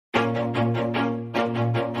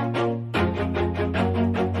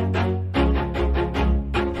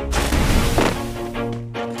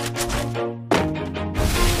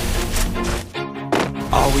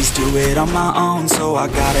it on my own, so I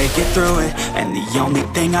gotta get through it. And the only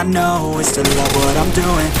thing I know is to love what I'm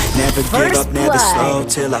doing. Never give up, never slow,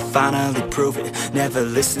 till I finally prove it. Never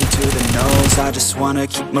listen to the no's, I just wanna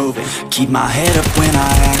keep moving. Keep my head up when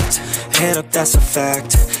I act, head up, that's a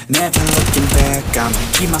fact. Never looking back, I'ma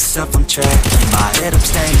keep myself on track. Keep my head up,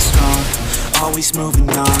 staying strong, always moving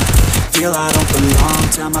on. Feel I don't belong,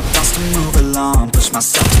 tell my thoughts to move along. Push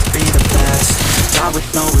myself to be the best, die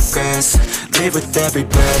with no regrets. Live with every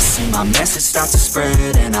breath, see my message start to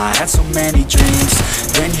spread. And I had so many dreams,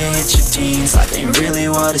 then you hit your teens. Life ain't really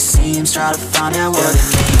what it seems, try to find out what it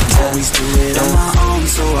means. Always do it on my own,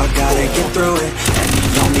 so I gotta get through it. And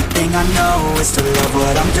the only thing I know is to love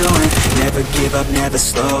what I'm doing. Never give up, never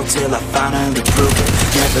slow, till I finally prove it.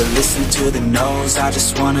 Never listen to the no's, I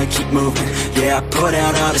just wanna keep moving. Yeah, I put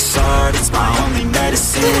out all this art, it's my only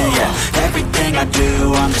medicine. Yeah, everything I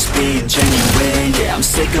do, I'm just being genuine. Yeah, I'm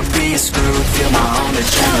sick of being screwed, feel my own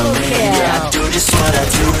adrenaline. Yeah, I do just what I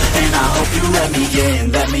do, and I hope you let me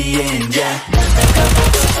in, yeah.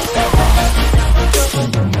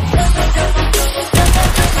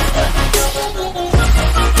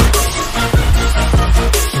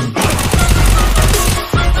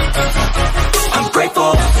 I'm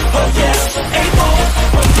grateful, oh yeah, able,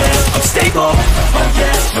 oh yeah, I'm stable, oh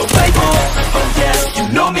yeah, no label, oh yeah, you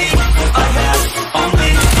know me, I have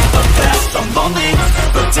only a path, I'm lonely,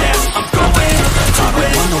 but damn, I'm going to win. I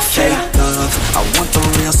want no fake love, I want the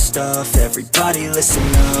real stuff. Everybody listen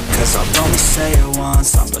up, cause I'll only say it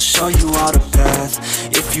once. I'm gonna show you all the path,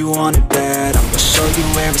 if you want it bad. I'm gonna show you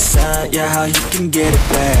where it's at, yeah, how you can get it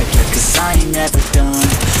back. Yeah, cause I ain't never done,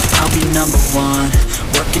 I'll be number one.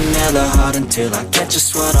 Working hella hard until I get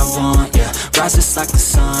just what I want, yeah. Rises like the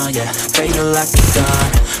sun, yeah, fatal like a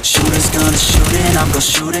gun. Shooter's gonna shoot and I'm gonna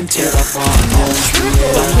shoot until I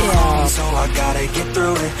fall. So I gotta get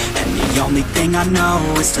through it. And the only thing I know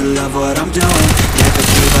is to love what I'm doing. Never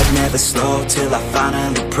give up, never slow, till I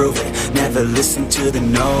finally prove it. Never listen to the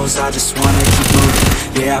no's, I just wanna keep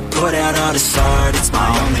moving. Yeah, I put out all this art, it's my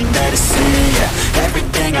only medicine. Yeah,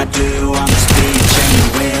 everything I do, I'm just being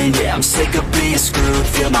genuine. Yeah, I'm sick of being screwed,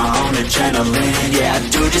 feel my own adrenaline. Yeah, I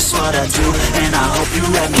do just what I do, and I hope you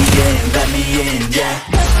let me in, yeah.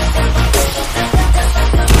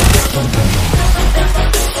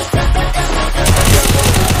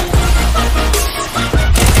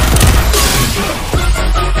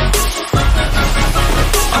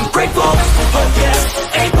 I'm grateful, oh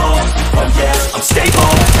yeah, able, oh yeah, I'm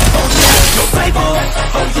stable, oh yeah, no label,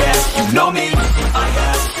 oh yeah, you know me, I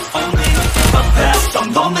have only a path, I'm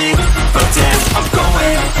lonely, but damn, I'm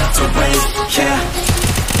going to win, yeah.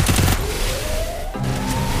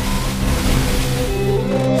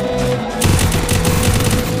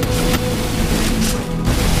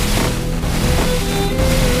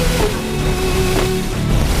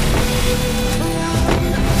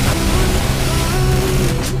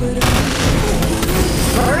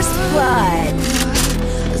 First blood.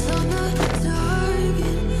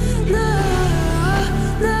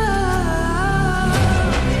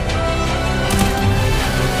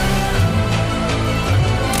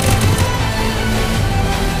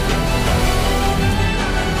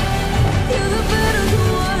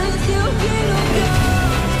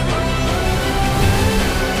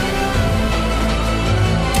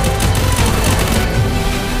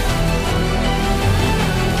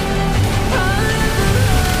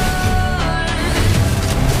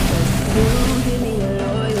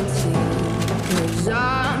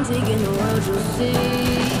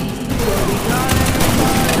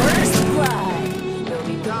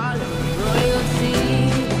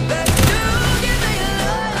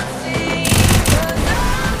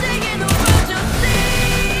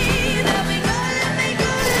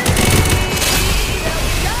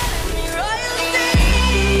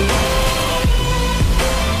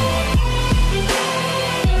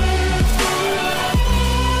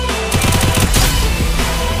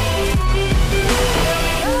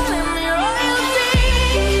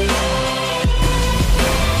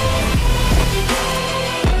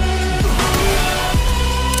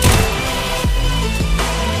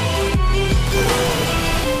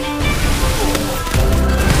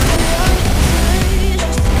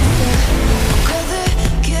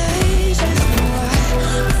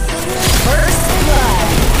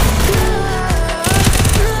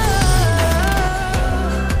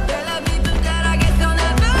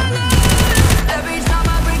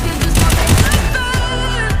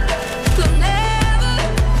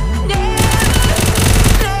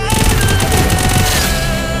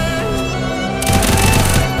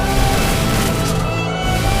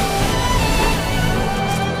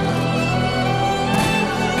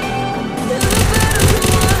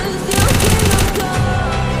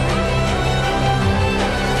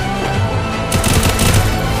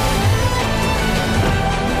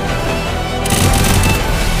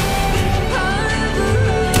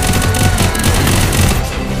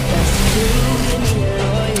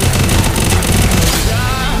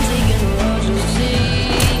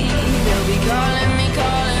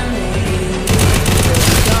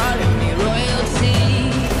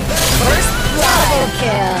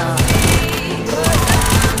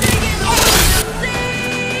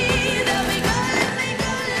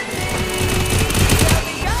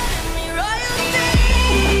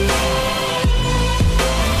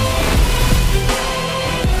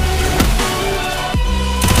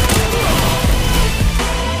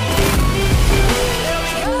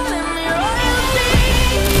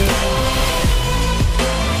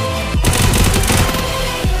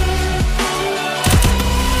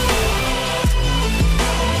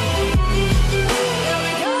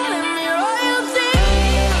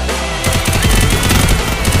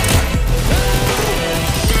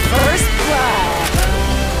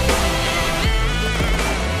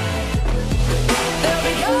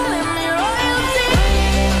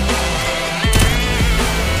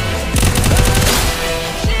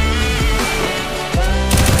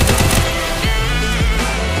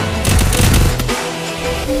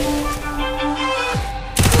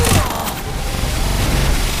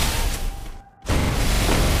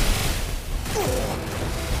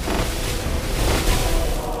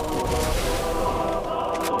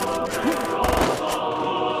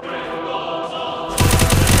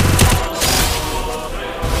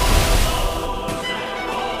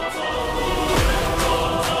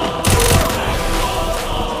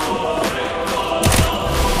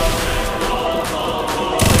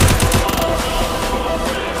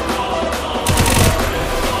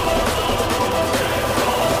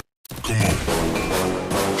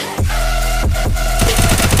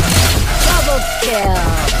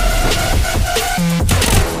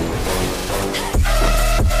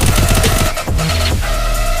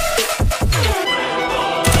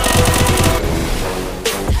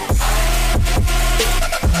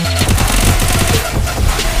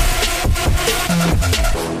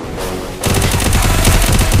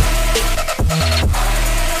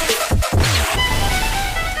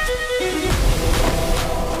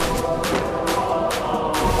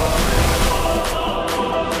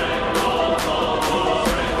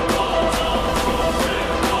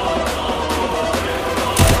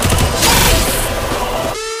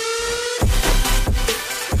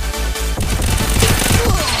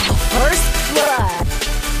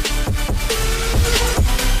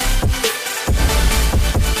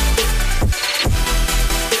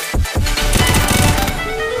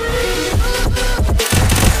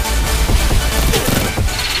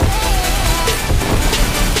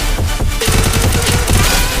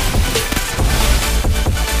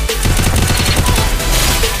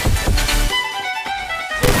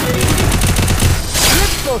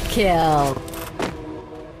 kill.